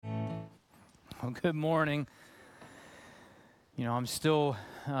Well, good morning. I'm still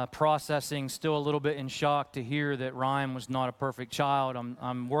processing, still a little bit in shock to hear that Ryan was not a perfect child.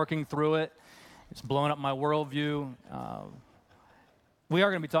 I'm working through it. It's blowing up my worldview. We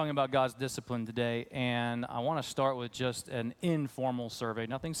are going to be talking about God's discipline today, and I want to start with just an informal survey.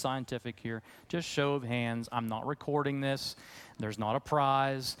 Nothing scientific here, just show of hands. I'm not recording this. There's not a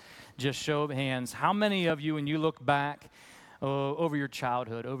prize. Just show of hands. How many of you, when you look back over your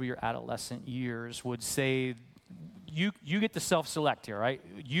childhood, over your adolescent years, would say, you get to self-select here, right?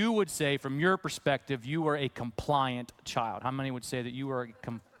 You would say, from your perspective, you were a compliant child. How many would say that you were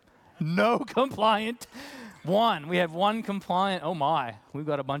no compliant? One. We have one compliant. Oh my, we've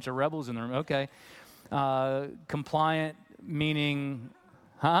got a bunch of rebels in the room. Okay. Compliant meaning,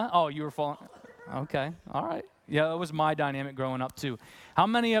 Oh, you were falling. Okay. All right. Yeah, that was my dynamic growing up too. How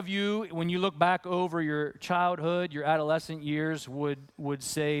many of you, when you look back over your childhood, your adolescent years, would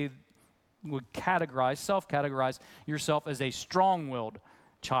self-categorize yourself as a strong-willed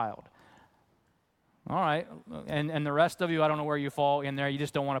child? All right, and the rest of you, I don't know where you fall in there. You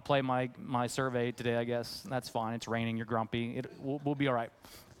just don't want to play my survey today, I guess. That's fine. It's raining. You're grumpy. We'll be all right.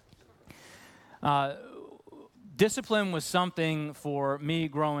 Discipline was something for me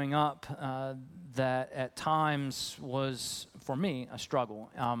growing up that at times was, for me, a struggle.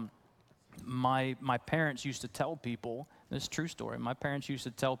 My parents used to tell people, this is a true story, my parents used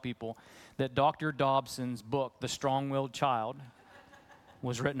to tell people that Dr. Dobson's book, The Strong-Willed Child,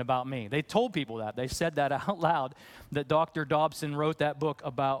 was written about me. They told people that. They said that out loud, that Dr. Dobson wrote that book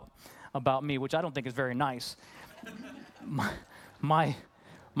about me, which I don't think is very nice. My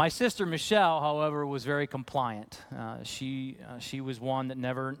sister Michelle, however, was very compliant. She was one that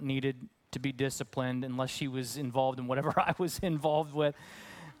never needed to be disciplined unless she was involved in whatever I was involved with.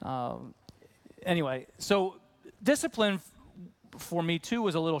 Anyway, so discipline for me too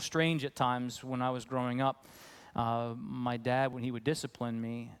was a little strange at times when I was growing up. My dad, when he would discipline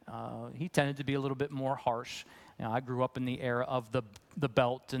me, he tended to be a little bit more harsh. I grew up in the era of the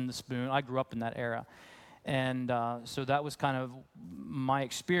belt and the spoon. I grew up in that era. And so that was kind of my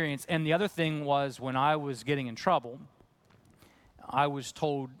experience. And the other thing was, when I was getting in trouble, I was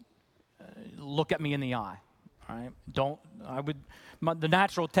told, look at me in the eye. Right? The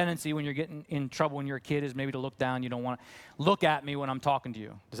natural tendency when you're getting in trouble when you're a kid is maybe to look down. You don't want to look at me when I'm talking to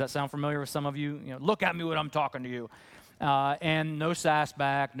you. Does that sound familiar with some of you? Look at me when I'm talking to you. And no sass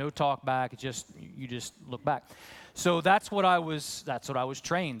back, no talk back. You just look back. So that's what I was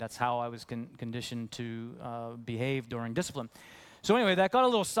trained. That's how I was conditioned to behave during discipline. So anyway, that got a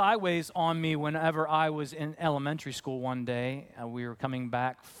little sideways on me whenever I was in elementary school one day. We were coming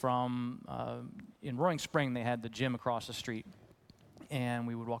back from, in Roaring Spring, they had the gym across the street. And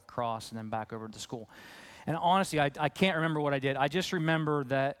we would walk across and then back over to the school. And honestly, I can't remember what I did. I just remember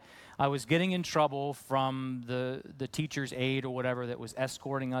that I was getting in trouble from the teacher's aide or whatever that was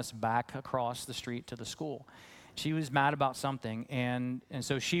escorting us back across the street to the school. She was mad about something, and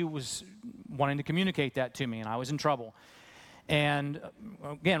so she was wanting to communicate that to me, and I was in trouble. And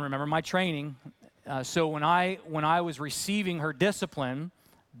again, remember my training. So when I was receiving her discipline,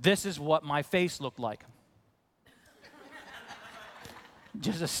 this is what my face looked like.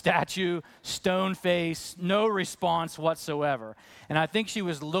 Just a statue, stone face, no response whatsoever. And I think she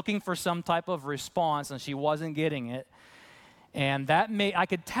was looking for some type of response, and she wasn't getting it. And I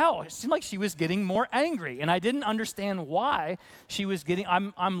could tell, it seemed like she was getting more angry. And I didn't understand why she was getting,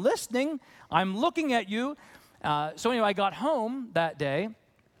 I'm listening, I'm looking at you. So anyway, I got home that day,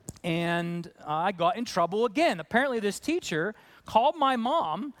 and I got in trouble again. Apparently this teacher called my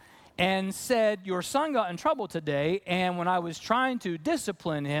mom and said, your son got in trouble today, and when I was trying to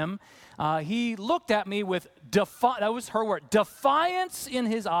discipline him, he looked at me with, that was her word, defiance in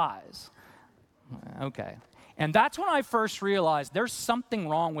his eyes. Okay. And that's when I first realized there's something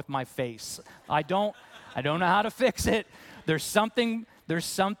wrong with my face. I don't know how to fix it. There's something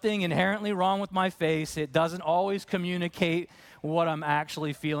inherently wrong with my face. It doesn't always communicate what I'm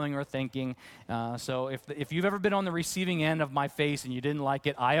actually feeling or thinking. So if you've ever been on the receiving end of my face and you didn't like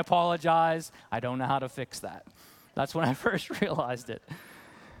it, I apologize. I don't know how to fix that. That's when I first realized it.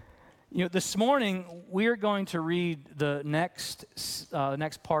 This morning we're going to read the next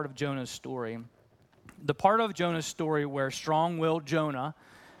part of Jonah's story. The part of Jonah's story where strong-willed Jonah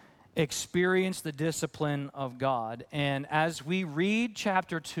experienced the discipline of God. And as we read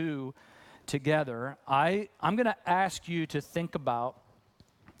chapter 2 together, I'm going to ask you to think about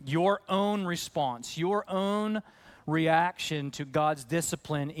your own response, your own reaction to God's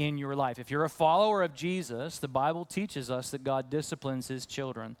discipline in your life. If you're a follower of Jesus, the Bible teaches us that God disciplines his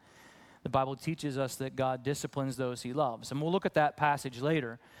children. The Bible teaches us that God disciplines those he loves. And we'll look at that passage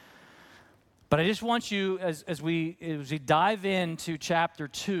later. But I just want you, as we dive into chapter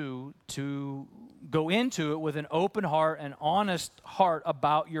 2, to go into it with an open heart and honest heart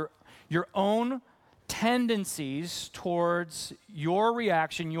about your own tendencies towards your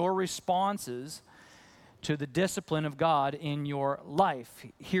reaction, your responses to the discipline of God in your life.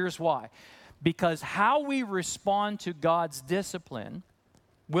 Here's why. Because how we respond to God's discipline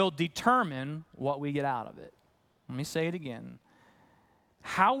will determine what we get out of it. Let me say it again.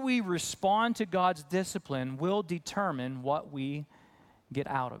 How we respond to God's discipline will determine what we get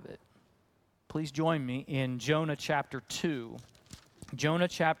out of it. Please join me in Jonah chapter 2. Jonah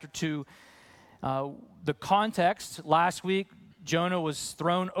chapter 2. The context, last week, Jonah was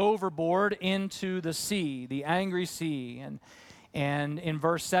thrown overboard into the sea, the angry sea. And in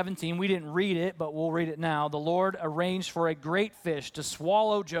verse 17, we didn't read it, but we'll read it now. The Lord arranged for a great fish to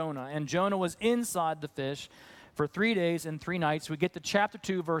swallow Jonah, and Jonah was inside the fish for 3 days and 3 nights. We get to chapter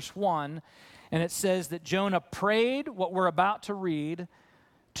 2, verse 1, and it says that Jonah prayed what we're about to read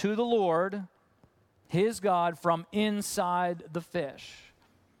to the Lord, his God, from inside the fish.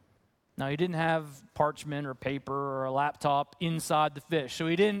 Now, he didn't have parchment or paper or a laptop inside the fish, so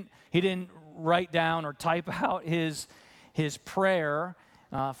he didn't write down or type out his prayer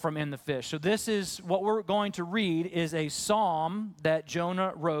from in the fish. So this is what we're going to read is a psalm that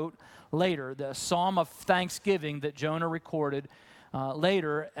Jonah wrote later, the psalm of thanksgiving that Jonah recorded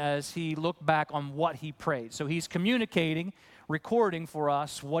later as he looked back on what he prayed. So he's communicating, recording for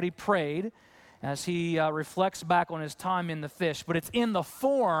us what he prayed as he reflects back on his time in the fish, but it's in the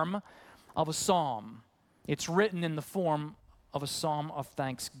form of a psalm. It's written in the form of a psalm of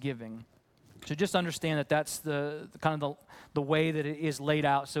thanksgiving. So just understand that that's the kind of the way that it is laid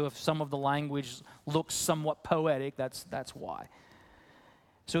out. So if some of the language looks somewhat poetic, that's why.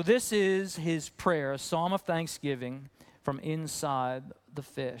 So this is his prayer, a psalm of thanksgiving from inside the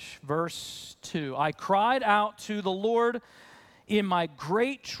fish. Verse 2, I cried out to the Lord in my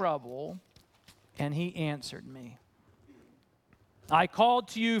great trouble, and he answered me. I called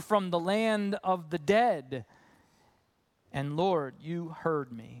to you from the land of the dead, and Lord, you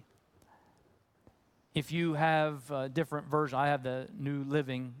heard me. If you have a different version, I have the New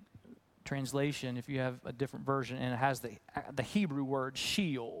Living Translation. If you have a different version and it has the Hebrew word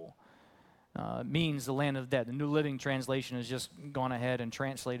Sheol, means the land of the dead. The New Living Translation has just gone ahead and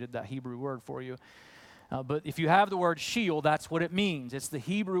translated that Hebrew word for you. But if you have the word Sheol, that's what it means. It's the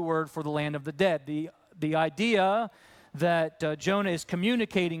Hebrew word for the land of the dead. The idea that Jonah is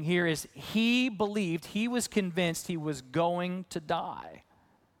communicating here is he believed, he was convinced he was going to die.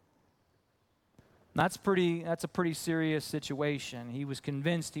 That's a pretty serious situation. He was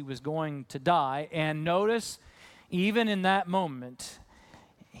convinced he was going to die. And notice, even in that moment,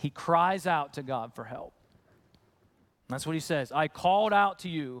 he cries out to God for help. That's what he says. I called out to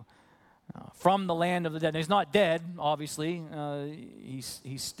you from the land of the dead. Now, he's not dead, obviously.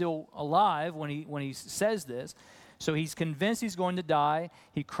 He's still alive when he says this. So he's convinced he's going to die.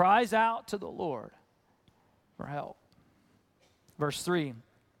 He cries out to the Lord for help. Verse 3.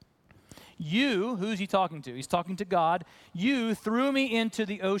 You, who's he talking to? He's talking to God. You threw me into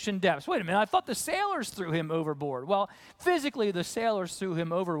the ocean depths. Wait a minute, I thought the sailors threw him overboard. Well, physically the sailors threw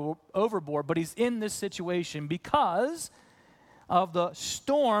him overboard, but he's in this situation because of the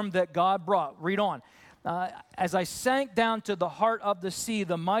storm that God brought. Read on. As I sank down to the heart of the sea,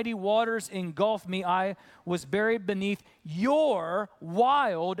 the mighty waters engulfed me. I was buried beneath your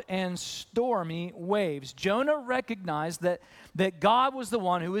wild and stormy waves. Jonah recognized that God was the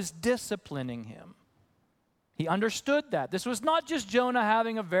one who was disciplining him. He understood that. This was not just Jonah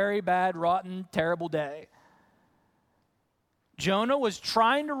having a very bad, rotten, terrible day. Jonah was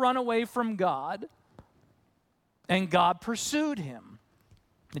trying to run away from God, and God pursued him.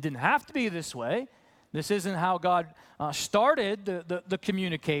 It didn't have to be this way. This isn't how God started the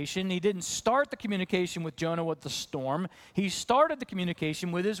communication. He didn't start the communication with Jonah with the storm. He started the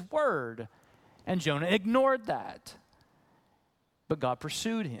communication with his word, and Jonah ignored that. But God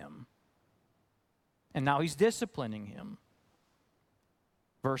pursued him, and now he's disciplining him.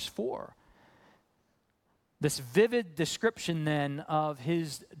 Verse 4. This vivid description then of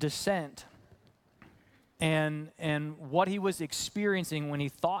his descent and what he was experiencing when he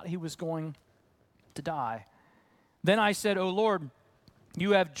thought he was going to die. Then I said, O Lord,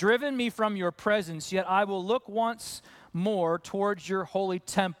 you have driven me from your presence, yet I will look once more towards your holy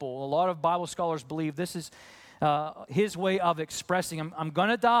temple. A lot of Bible scholars believe this is his way of expressing, I'm going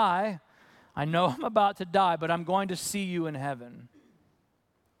to die. I know I'm about to die, but I'm going to see you in heaven.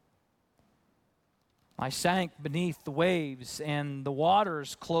 I sank beneath the waves, and the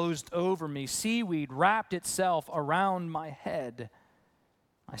waters closed over me. Seaweed wrapped itself around my head.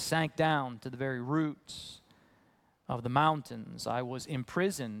 I sank down to the very roots of the mountains. I was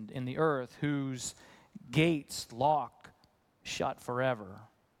imprisoned in the earth, whose gates lock shut forever.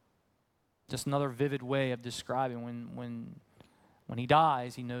 Just another vivid way of describing when he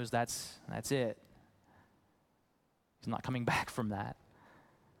dies, he knows that's it. He's not coming back from that.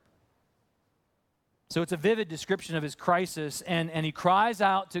 So it's a vivid description of his crisis, and he cries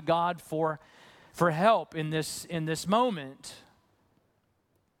out to God for help in this moment.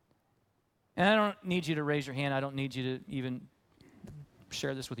 And I don't need you to raise your hand. I don't need you to even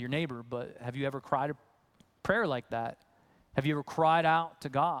share this with your neighbor, but have you ever cried a prayer like that? Have you ever cried out to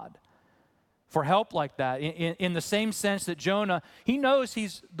God for help like that? In the same sense that Jonah, he knows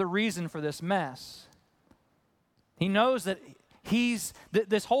he's the reason for this mess. He knows that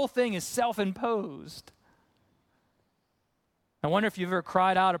this whole thing is self-imposed. I wonder if you've ever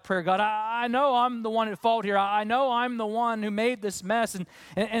cried out a prayer, God, I know I'm the one at fault here. I know I'm the one who made this mess,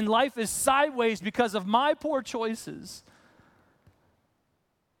 and life is sideways because of my poor choices.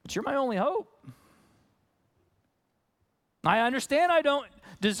 But you're my only hope. I understand I don't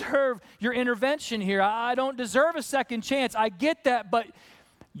deserve your intervention here. I don't deserve a second chance. I get that, but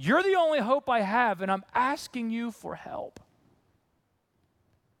you're the only hope I have, and I'm asking you for help.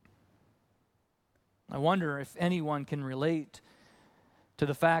 I wonder if anyone can relate to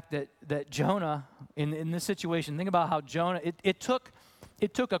the fact that Jonah, in this situation, think about how Jonah, it took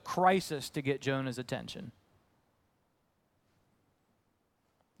a crisis to get Jonah's attention.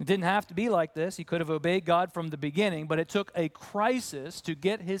 It didn't have to be like this. He could have obeyed God from the beginning, but it took a crisis to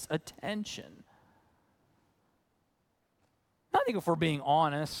get his attention. I think if we're being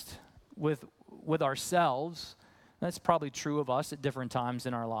honest with ourselves, that's probably true of us at different times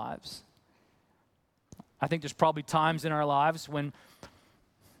in our lives. I think there's probably times in our lives when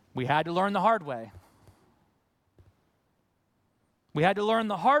we had to learn the hard way. We had to learn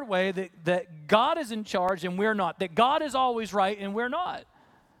the hard way that God is in charge and we're not, that God is always right and we're not.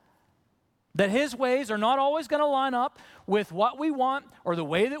 That his ways are not always going to line up with what we want or the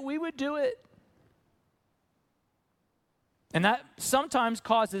way that we would do it. And that sometimes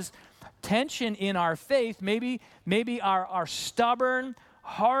causes tension in our faith. Maybe our stubborn,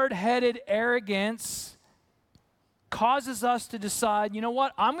 hard-headed arrogance causes us to decide, you know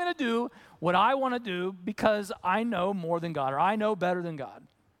what, I'm going to do what I want to do because I know more than God, or I know better than God.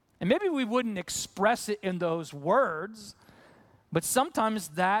 And maybe we wouldn't express it in those words, but sometimes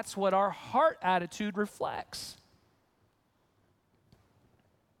that's what our heart attitude reflects.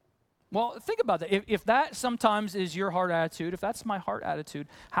 Well, think about that. If that sometimes is your heart attitude, if that's my heart attitude,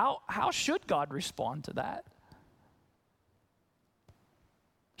 how should God respond to that?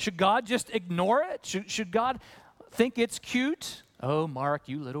 Should God just ignore it? Should God think it's cute? Oh, Mark,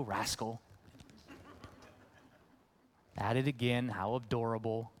 you little rascal. At it again, how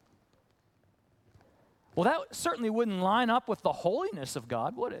adorable. Well, that certainly wouldn't line up with the holiness of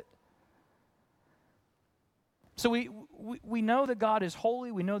God, would it? So we know that God is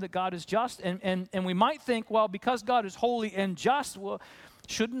holy, we know that God is just, and we might think, well, because God is holy and just, well,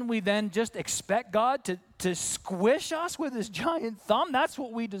 shouldn't we then just expect God to squish us with his giant thumb? That's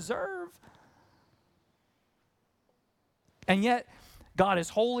what we deserve. And yet, God is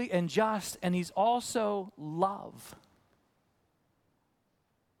holy and just, and he's also love.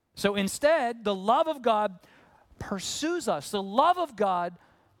 So instead, the love of God pursues us. The love of God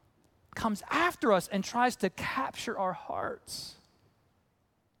comes after us and tries to capture our hearts.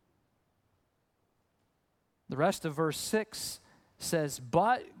 The rest of verse 6 says,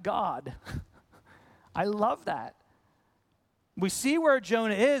 but God. I love that. We see where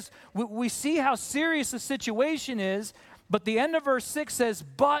Jonah is. We see how serious the situation is. But the end of verse 6 says,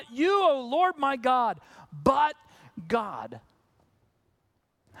 but you, O Lord my God, but God.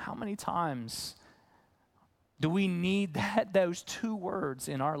 How many times do we need those two words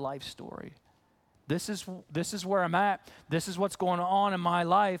in our life story? This is where I'm at. This is what's going on in my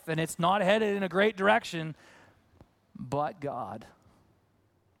life, and it's not headed in a great direction, but God.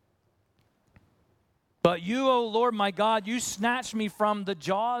 But you, O Lord my God, you snatched me from the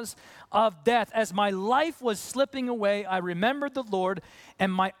jaws of death. As my life was slipping away, I remembered the Lord,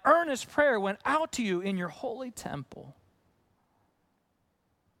 and my earnest prayer went out to you in your holy temple.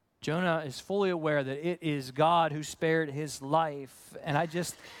 Jonah is fully aware that it is God who spared his life. And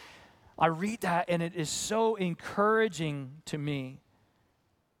I read that, and it is so encouraging to me.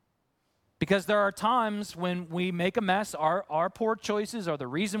 Because there are times when we make a mess, our poor choices are the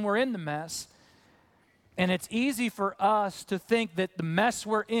reason we're in the mess. And it's easy for us to think that the mess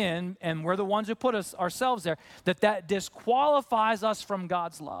we're in, and we're the ones who put ourselves there, that disqualifies us from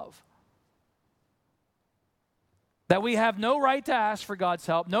God's love. That we have no right to ask for God's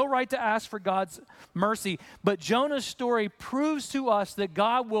help, no right to ask for God's mercy. But Jonah's story proves to us that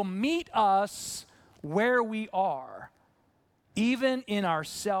God will meet us where we are, even in our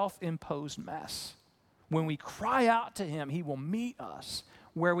self-imposed mess. When we cry out to him, he will meet us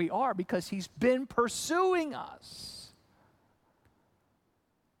where we are because he's been pursuing us.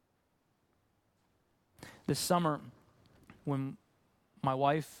 This summer, when my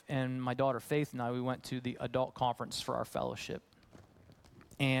wife and my daughter Faith and I, we went to the adult conference for our fellowship.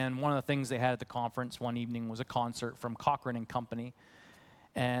 And one of the things they had at the conference one evening was a concert from Cochran and Company.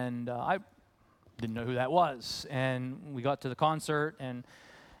 And I didn't know who that was. And we got to the concert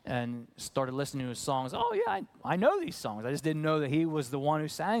and started listening to his songs. Oh yeah, I know these songs. I just didn't know that he was the one who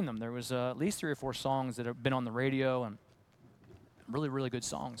sang them. There was at least 3 or 4 songs that have been on the radio and really, really good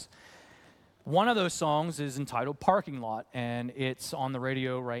songs. One of those songs is entitled Parking Lot, and it's on the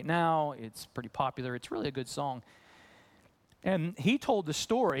radio right now. It's pretty popular. It's really a good song. And he told the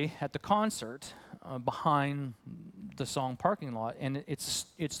story at the concert behind the song Parking Lot, and it's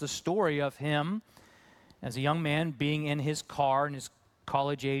the story of him as a young man being in his car in his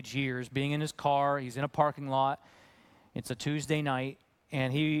college-age years, being in his car. He's in a parking lot. It's a Tuesday night,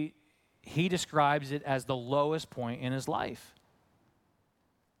 and he describes it as the lowest point in his life.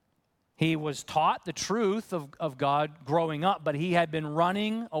 He was taught the truth of God growing up, but he had been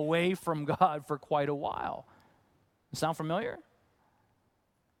running away from God for quite a while. Sound familiar?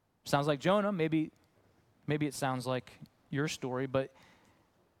 Sounds like Jonah. Maybe it sounds like your story, but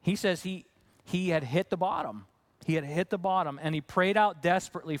he says he had hit the bottom. He had hit the bottom, and he prayed out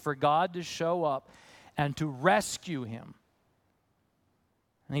desperately for God to show up and to rescue him.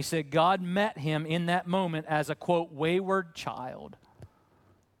 And he said God met him in that moment as a, quote, wayward child.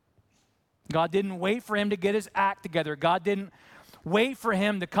 God didn't wait for him to get his act together. God didn't wait for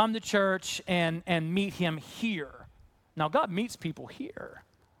him to come to church and meet him here. Now, God meets people here.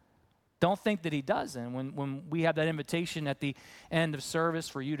 Don't think that he doesn't. When we have that invitation at the end of service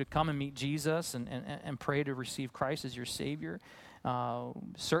for you to come and meet Jesus and pray to receive Christ as your Savior,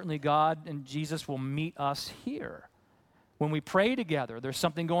 certainly God and Jesus will meet us here. When we pray together, there's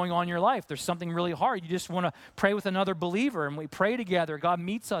something going on in your life. There's something really hard. You just want to pray with another believer, and we pray together. God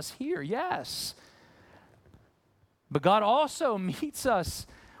meets us here, yes. But God also meets us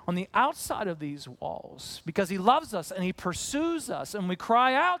on the outside of these walls because he loves us and he pursues us, and we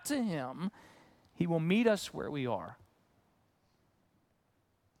cry out to him. He will meet us where we are.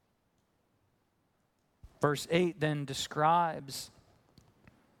 Verse 8 then describes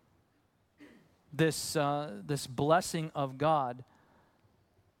this blessing of God.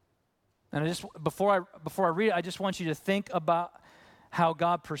 And before I read it, I just want you to think about how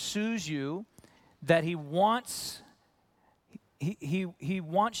God pursues you, that he wants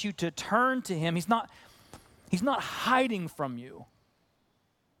you to turn to him. He's not hiding from you.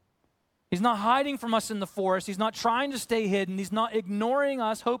 He's not hiding from us in the forest. He's not trying to stay hidden. He's not ignoring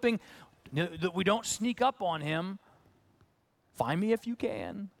us, hoping that we don't sneak up on him. Find me if you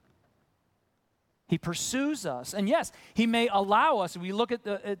can. He pursues us. And yes, he may allow us, we look at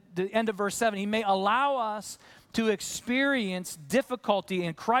the end of verse 7, he may allow us to experience difficulty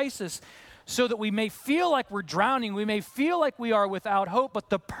and crisis so that we may feel like we're drowning, we may feel like we are without hope, but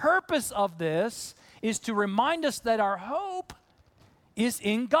the purpose of this is to remind us that our hope is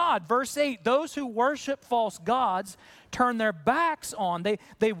in God. Verse 8, those who worship false gods turn their backs on,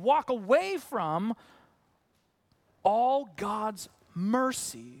 they walk away from all God's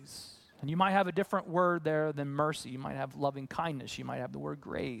mercies. And you might have a different word there than mercy. You might have loving kindness. You might have the word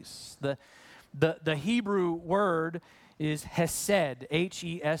grace. The Hebrew word is hesed,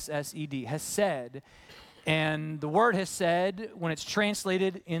 H-E-S-S-E-D, hesed. And the word hesed, when it's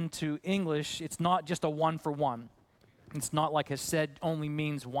translated into English, it's not just a one-for-one. It's not like hesed only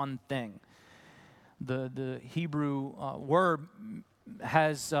means one thing. The Hebrew word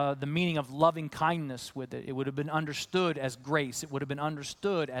has the meaning of loving kindness with it. It would have been understood as grace. It would have been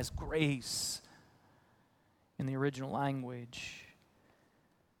understood as grace in the original language.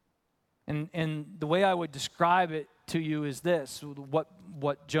 And the way I would describe it to you is this,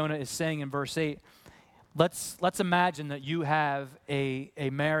 what Jonah is saying in verse 8. Let's imagine that you have a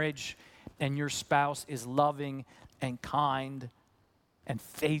marriage and your spouse is loving and kind and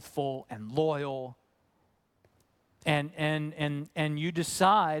faithful and loyal. And you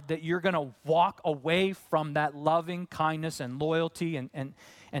decide that you're going to walk away from that loving kindness and loyalty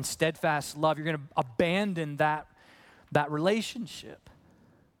and steadfast love. You're going to abandon that relationship.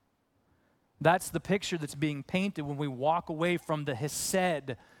 That's the picture that's being painted when we walk away from the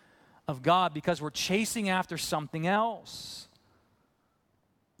hesed of God because we're chasing after something else.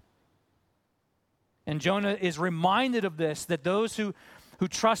 And Jonah is reminded of this, that those who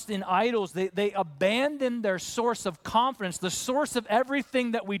trust in idols, they abandon their source of confidence, the source of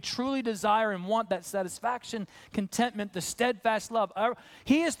everything that we truly desire and want, that satisfaction, contentment, the steadfast love.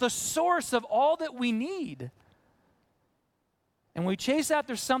 He is the source of all that we need. And when we chase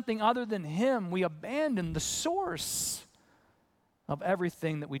after something other than Him, we abandon the source of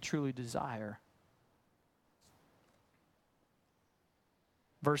everything that we truly desire.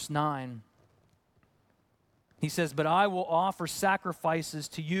 Verse 9. He says, "But I will offer sacrifices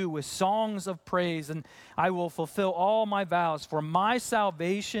to you with songs of praise, and I will fulfill all my vows, for my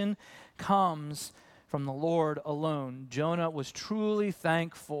salvation comes from the Lord alone." Jonah was truly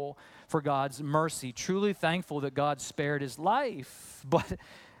thankful for God's mercy, truly thankful that God spared his life. But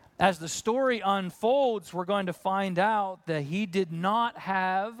as the story unfolds, we're going to find out that he did not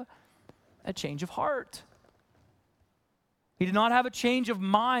have a change of heart. He did not have a change of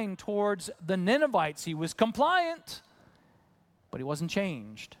mind towards the Ninevites. He was compliant, but he wasn't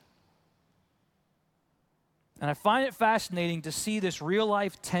changed. And I find it fascinating to see this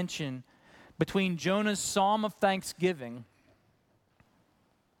real-life tension between Jonah's psalm of thanksgiving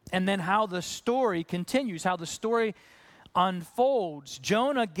and then how the story continues, how the story unfolds.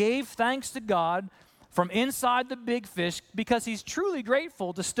 Jonah gave thanks to God from inside the big fish because he's truly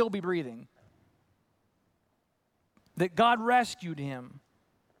grateful to still be breathing, that God rescued him.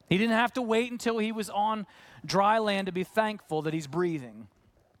 He didn't have to wait until he was on dry land to be thankful that he's breathing.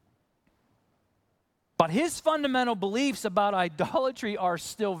 But his fundamental beliefs about idolatry are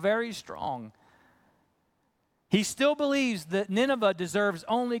still very strong. He still believes that Nineveh deserves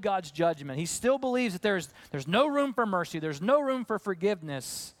only God's judgment. He still believes that there's no room for mercy, there's no room for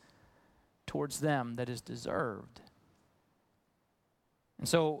forgiveness towards them that is deserved. And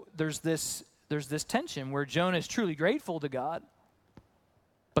so there's this tension where Jonah is truly grateful to God,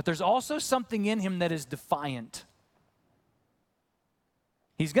 but there's also something in him that is defiant.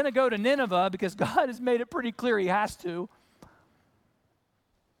 He's going to go to Nineveh because God has made it pretty clear he has to.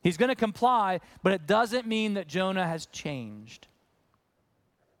 He's going to comply, but it doesn't mean that Jonah has changed.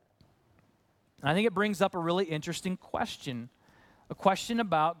 And I think it brings up a really interesting question, a question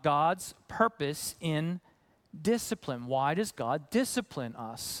about God's purpose in discipline. Why does God discipline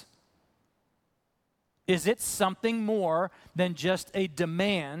us? Is it something more than just a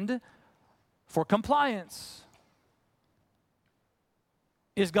demand for compliance?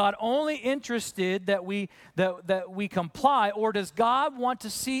 Is God only interested that we comply, or does God want to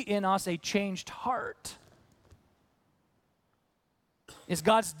see in us a changed heart? Is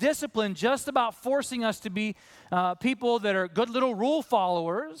God's discipline just about forcing us to be people that are good little rule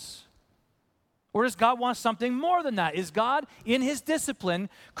followers? Or does God want something more than that? Is God, in His discipline,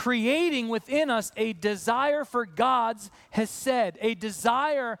 creating within us a desire for God's hesed, a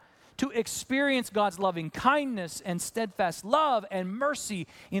desire to experience God's loving kindness and steadfast love and mercy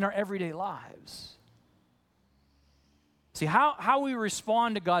in our everyday lives? See, how we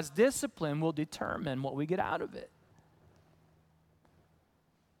respond to God's discipline will determine what we get out of it.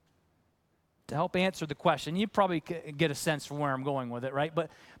 To help answer the question, you probably get a sense from where I'm going with it, right?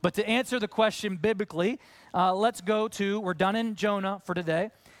 But to answer the question biblically, we're done in Jonah for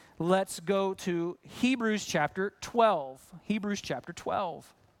today. Let's go to Hebrews chapter 12. Hebrews chapter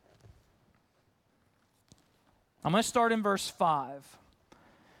 12. I'm going to start in verse 5,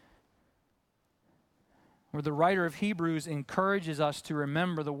 where the writer of Hebrews encourages us to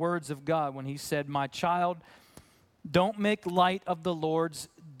remember the words of God when he said, "My child, don't make light of the Lord's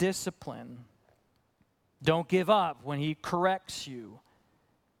discipline. Don't give up when He corrects you.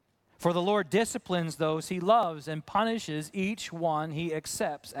 For the Lord disciplines those He loves and punishes each one He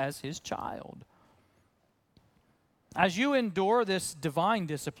accepts as His child." As you endure this divine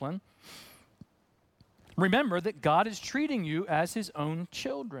discipline, remember that God is treating you as His own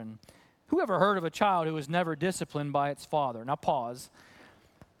children. Who ever heard of a child who was never disciplined by its father? Now pause.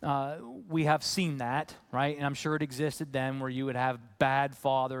 We have seen that, right? And I'm sure it existed then, where you would have bad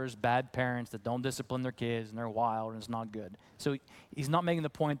fathers, bad parents that don't discipline their kids, and they're wild, and it's not good. So he's not making the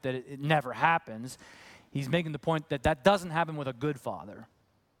point that it never happens. He's making the point that that doesn't happen with a good father.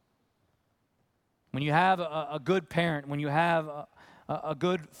 When you have a good parent, when you have a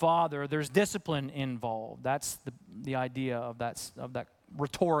good father, there's discipline involved. That's the idea of that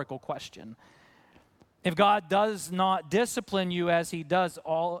rhetorical question. If God does not discipline you as He does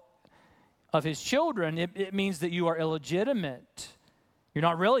all of His children, it means that you are illegitimate. You're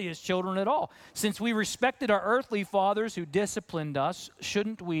not really His children at all. Since we respected our earthly fathers who disciplined us,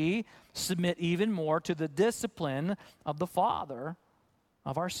 shouldn't we submit even more to the discipline of the Father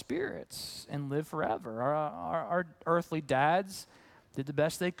of our spirits and live forever? Our earthly dads did the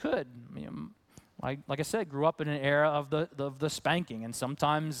best they could. like I said, grew up in an era of the spanking, and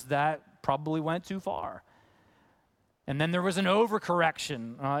sometimes that probably went too far. And then there was an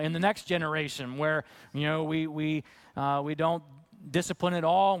overcorrection in the next generation where, we don't discipline at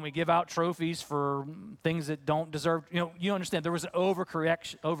all, and we give out trophies for things that don't deserve. You understand, there was an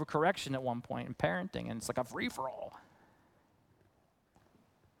overcorrection at one point in parenting, and it's like a free-for-all.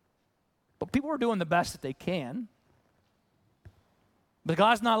 But people are doing the best that they can. But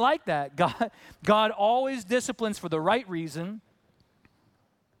God's not like that. God always disciplines for the right reason,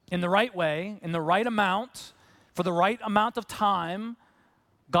 in the right way, in the right amount, for the right amount of time.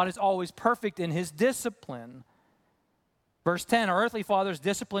 God is always perfect in his discipline. Verse 10, our earthly fathers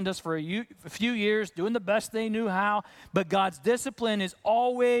disciplined us for a few years, doing the best they knew how, but God's discipline is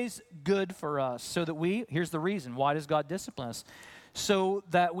always good for us, so that here's the reason, why does God discipline us? So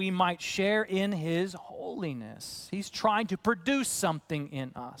that we might share in his holiness. He's trying to produce something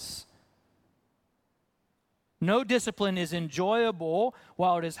in us. No discipline is enjoyable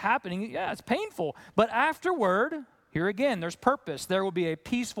while it is happening. Yeah, it's painful, but afterward, here again, there's purpose. There will be a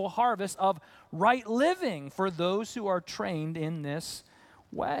peaceful harvest of right living for those who are trained in this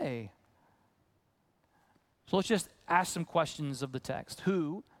way. So let's just ask some questions of the text.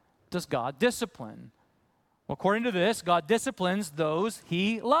 Who does God discipline? Well, according to this, God disciplines those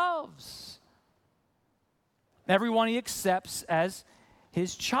he loves. Everyone he accepts as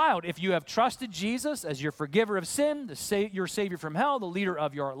his child. If you have trusted Jesus as your forgiver of sin, your Savior from hell, the leader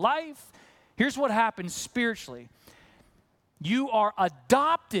of your life, here's what happens spiritually. You are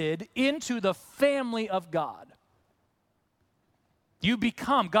adopted into the family of God.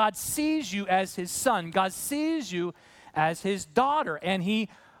 God sees you as his son. God sees you as his daughter, and he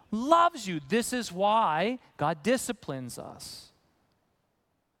loves you. This is why God disciplines us,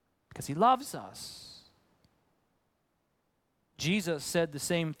 because he loves us. Jesus said the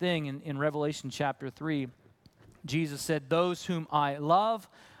same thing in Revelation chapter 3. Jesus said, those whom I love,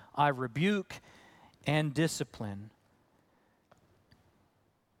 I rebuke and discipline.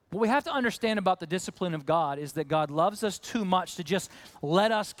 What we have to understand about the discipline of God is that God loves us too much to just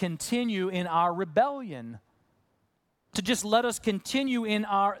let us continue in our rebellion, to just let us continue in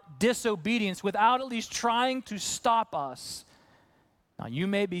our disobedience without at least trying to stop us. Now, you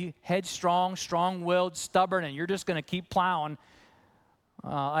may be headstrong, strong-willed, stubborn, and you're just going to keep plowing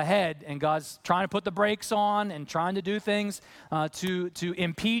ahead, and God's trying to put the brakes on and trying to do things to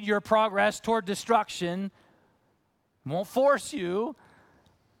impede your progress toward destruction. He won't force you.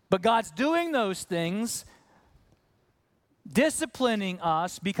 But God's doing those things, disciplining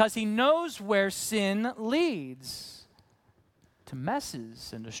us, because he knows where sin leads, to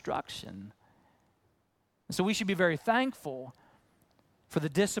messes and destruction. And so we should be very thankful for the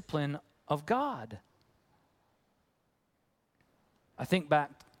discipline of God. I think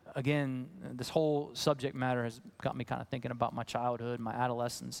back, again, this whole subject matter has got me kind of thinking about my childhood, my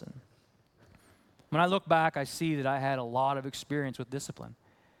adolescence. And when I look back, I see that I had a lot of experience with discipline.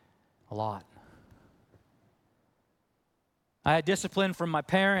 A lot. I had discipline from my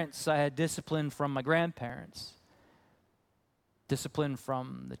parents. I had discipline from my grandparents. Discipline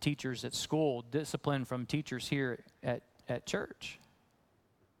from the teachers at school. Discipline from teachers here at church.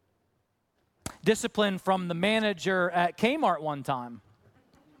 Discipline from the manager at Kmart one time.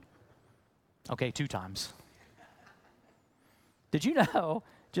 Okay, 2 times. Did you know,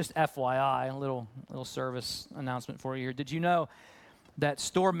 just FYI, a little service announcement for you here. Did you know that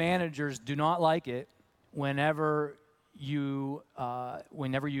store managers do not like it whenever you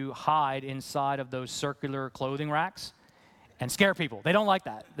hide inside of those circular clothing racks and scare people? They don't like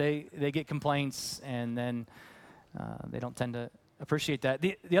that. They get complaints, and then they don't tend to appreciate that.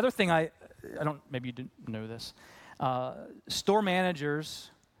 The other thing maybe you didn't know this. Store managers,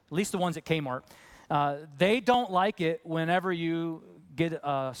 at least the ones at Kmart, they don't like it whenever you get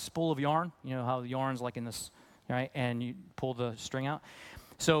a spool of yarn. You know how the yarn's like in this, right? And you pull the string out.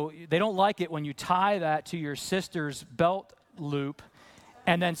 So they don't like it when you tie that to your sister's belt loop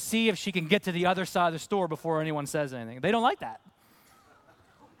and then see if she can get to the other side of the store before anyone says anything. They don't like that.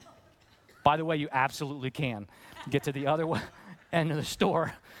 By the way, you absolutely can get to the other end of the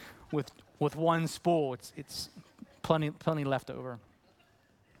store with one spool. It's plenty left over.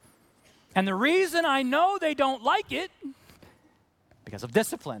 And the reason I know they don't like it, because of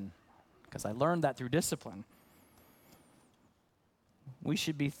discipline, because I learned that through discipline. We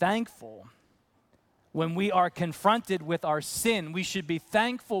should be thankful when we are confronted with our sin. We should be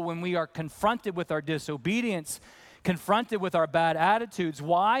thankful when we are confronted with our disobedience, confronted with our bad attitudes.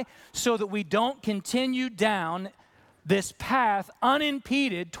 Why? So that we don't continue down this path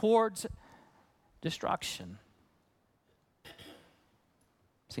unimpeded towards destruction.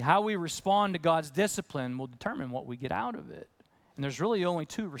 See, how we respond to God's discipline will determine what we get out of it. And there's really only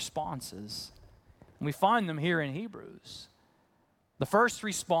two responses. And we find them here in Hebrews. The first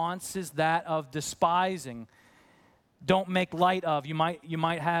response is that of despising. Don't make light of. You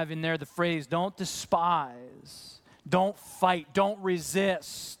might have in there the phrase, don't despise. Don't fight. Don't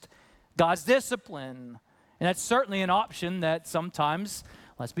resist God's discipline. And that's certainly an option that sometimes,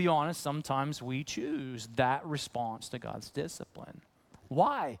 let's be honest, sometimes we choose that response to God's discipline.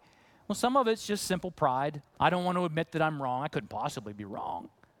 Why? Well, some of it's just simple pride. I don't want to admit that I'm wrong. I couldn't possibly be wrong.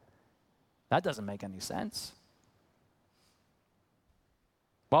 That doesn't make any sense.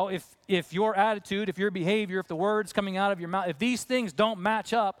 Well, if your attitude, if your behavior, if the words coming out of your mouth, if these things don't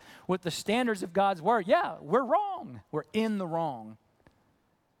match up with the standards of God's word, yeah, we're wrong. We're in the wrong.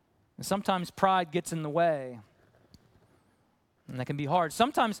 And sometimes pride gets in the way. And that can be hard.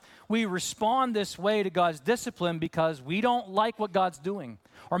 Sometimes we respond this way to God's discipline because we don't like what God's doing.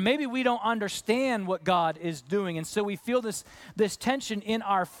 Or maybe we don't understand what God is doing. And so we feel this tension in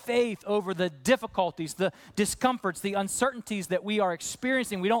our faith over the difficulties, the discomforts, the uncertainties that we are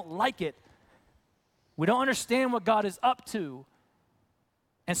experiencing. We don't like it. We don't understand what God is up to.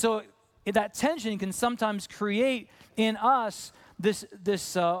 And so that tension can sometimes create in us this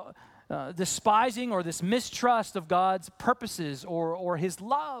despising or this mistrust of God's purposes or his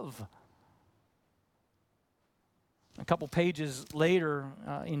love. A couple pages later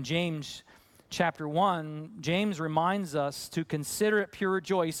in James chapter 1, James reminds us to consider it pure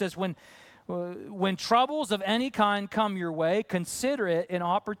joy. He says, when troubles of any kind come your way, consider it an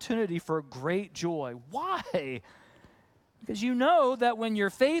opportunity for great joy. Why? Because you know that when your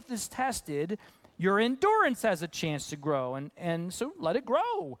faith is tested, your endurance has a chance to grow, and so let it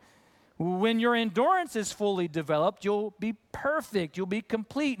grow. When your endurance is fully developed, you'll be perfect, you'll be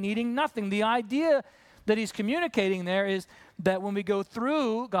complete, needing nothing. The idea that he's communicating there is that when we go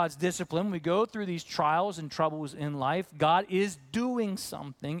through God's discipline, we go through these trials and troubles in life, God is doing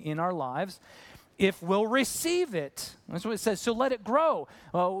something in our lives if we'll receive it. That's what it says. So let it grow.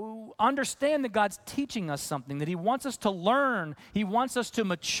 Understand that God's teaching us something, that he wants us to learn. He wants us to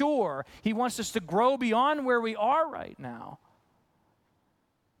mature. He wants us to grow beyond where we are right now.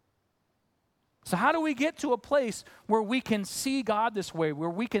 So how do we get to a place where we can see God this way,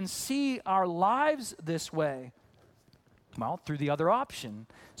 where we can see our lives this way? Well, through the other option.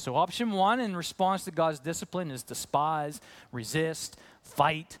 So option one in response to God's discipline is despise, resist,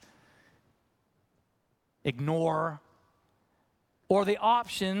 fight, ignore. Or the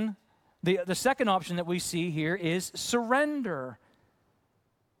option, the second option that we see here is surrender,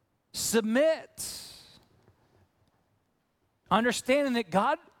 submit. Understanding that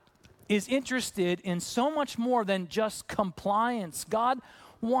God is interested in so much more than just compliance. God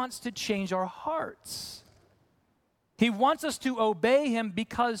wants to change our hearts. He wants us to obey him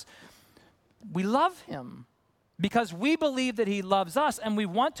because we love him, because we believe that he loves us, and we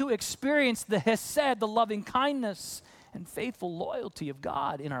want to experience the hesed, the loving kindness and faithful loyalty of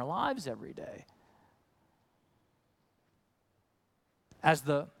God in our lives every day. As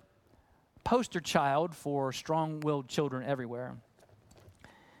the poster child for strong-willed children everywhere,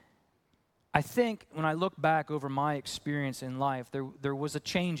 I think when I look back over my experience in life, there was a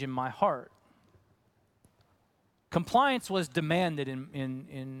change in my heart. Compliance was demanded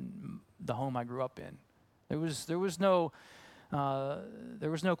in the home I grew up in. There was no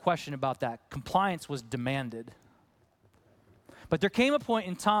question about that. Compliance was demanded. But there came a point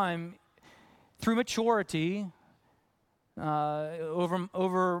in time through maturity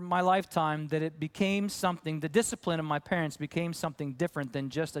over my lifetime that it became something, the discipline of my parents became something different than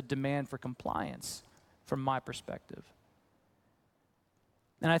just a demand for compliance from my perspective.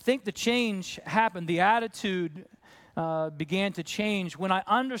 And I think the change happened, the attitude began to change when I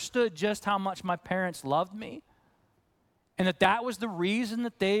understood just how much my parents loved me and that was the reason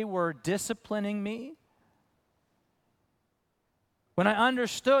that they were disciplining me. When I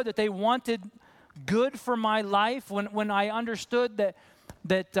understood that they wanted good for my life, when I understood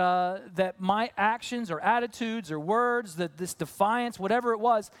that my actions or attitudes or words, that this defiance, whatever it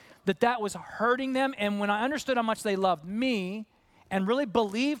was, that was hurting them, and when I understood how much they loved me and really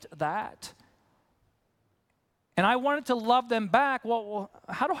believed that, and I wanted to love them back. Well,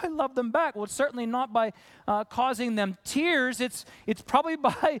 how do I love them back? Well, it's certainly not by causing them tears. It's probably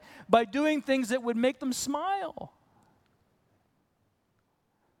by doing things that would make them smile.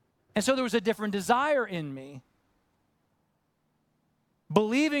 And so there was a different desire in me.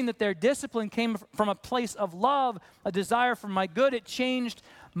 Believing that their discipline came from a place of love, a desire for my good, it changed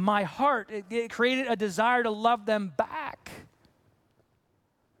my heart. It created a desire to love them back.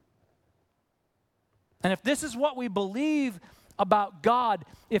 And if this is what we believe about God,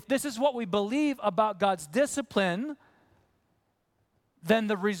 if this is what we believe about God's discipline, then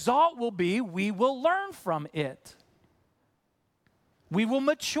the result will be we will learn from it. We will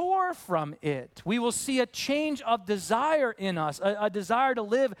mature from it. We will see a change of desire in us, a desire to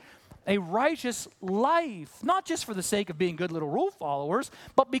live a righteous life, not just for the sake of being good little rule followers,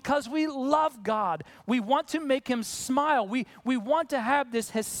 but because we love God. We want to make him smile. We want to have this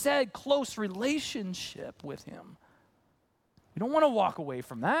hesed, close relationship with him. We don't want to walk away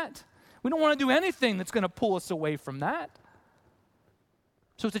from that. We don't want to do anything that's going to pull us away from that.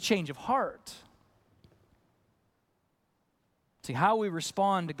 So it's a change of heart. See, how we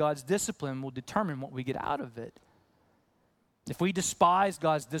respond to God's discipline will determine what we get out of it. If we despise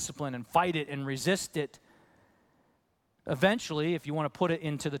God's discipline and fight it and resist it, eventually, if you want to put it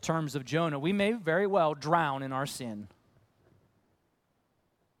into the terms of Jonah, we may very well drown in our sin.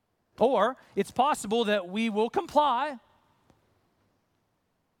 Or it's possible that we will comply,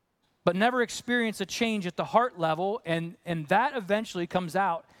 but never experience a change at the heart level, and that eventually comes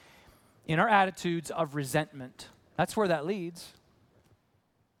out in our attitudes of resentment. That's where that leads.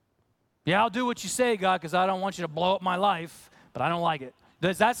 Yeah, I'll do what you say, God, because I don't want you to blow up my life, but I don't like it.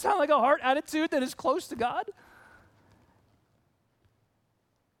 Does that sound like a heart attitude that is close to God?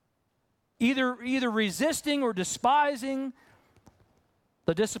 Either resisting or despising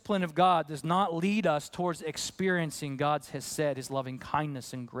the discipline of God does not lead us towards experiencing God's hesed, his loving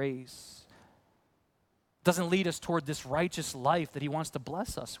kindness and grace. It doesn't lead us toward this righteous life that he wants to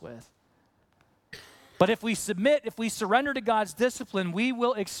bless us with. But if we submit, if we surrender to God's discipline, we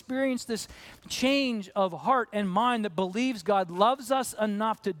will experience this change of heart and mind that believes God loves us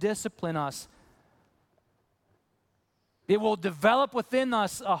enough to discipline us. It will develop within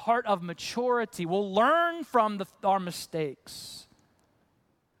us a heart of maturity. We'll learn from our mistakes.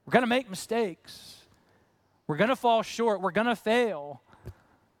 We're going to make mistakes. We're going to fall short. We're going to fail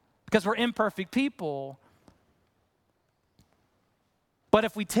because we're imperfect people. But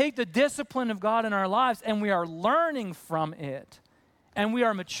if we take the discipline of God in our lives and we are learning from it, and we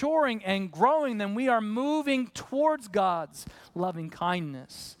are maturing and growing, then we are moving towards God's loving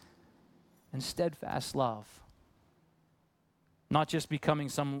kindness and steadfast love. Not just becoming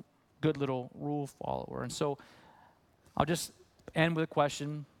some good little rule follower. And so I'll just end with a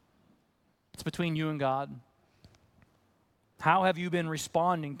question. It's between you and God. How have you been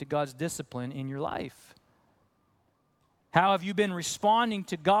responding to God's discipline in your life? How have you been responding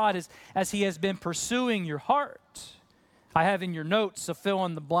to God as he has been pursuing your heart? I have in your notes a fill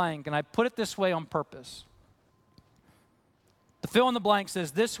in the blank, and I put it this way on purpose. The fill in the blank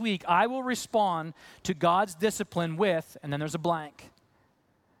says, this week I will respond to God's discipline with, and then there's a blank.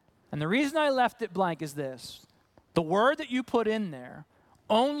 And the reason I left it blank is this. The word that you put in there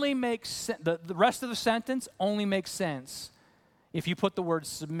only makes sense, the rest of the sentence only makes sense if you put the word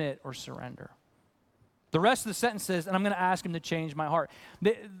submit or surrender. The rest of the sentence says, and I'm going to ask him to change my heart.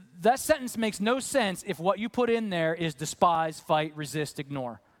 That sentence makes no sense if what you put in there is despise, fight, resist,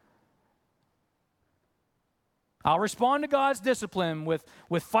 ignore. I'll respond to God's discipline with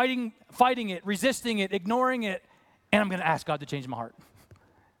fighting it, resisting it, ignoring it, and I'm going to ask God to change my heart.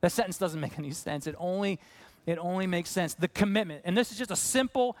 That sentence doesn't make any sense. It only makes sense. The commitment, and this is just a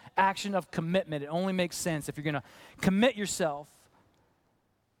simple action of commitment. It only makes sense if you're going to commit yourself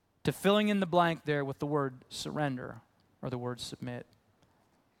to filling in the blank there with the word surrender or the word submit.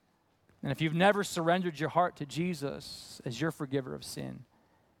 And if you've never surrendered your heart to Jesus as your forgiver of sin,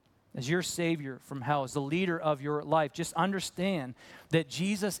 as your Savior from hell, as the leader of your life, just understand that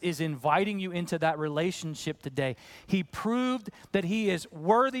Jesus is inviting you into that relationship today. He proved that he is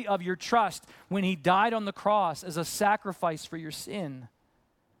worthy of your trust when he died on the cross as a sacrifice for your sin.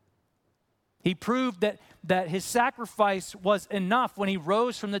 He proved that his sacrifice was enough when he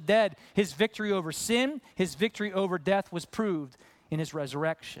rose from the dead. His victory over sin, his victory over death was proved in his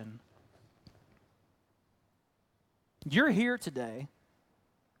resurrection. You're here today.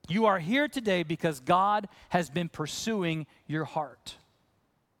 You are here today because God has been pursuing your heart.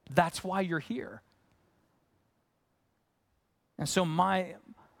 That's why you're here. And so my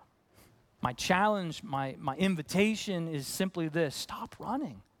challenge, my invitation is simply this: stop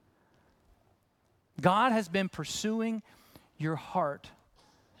running. God has been pursuing your heart.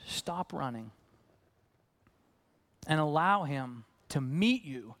 Stop running and allow him to meet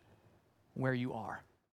you where you are.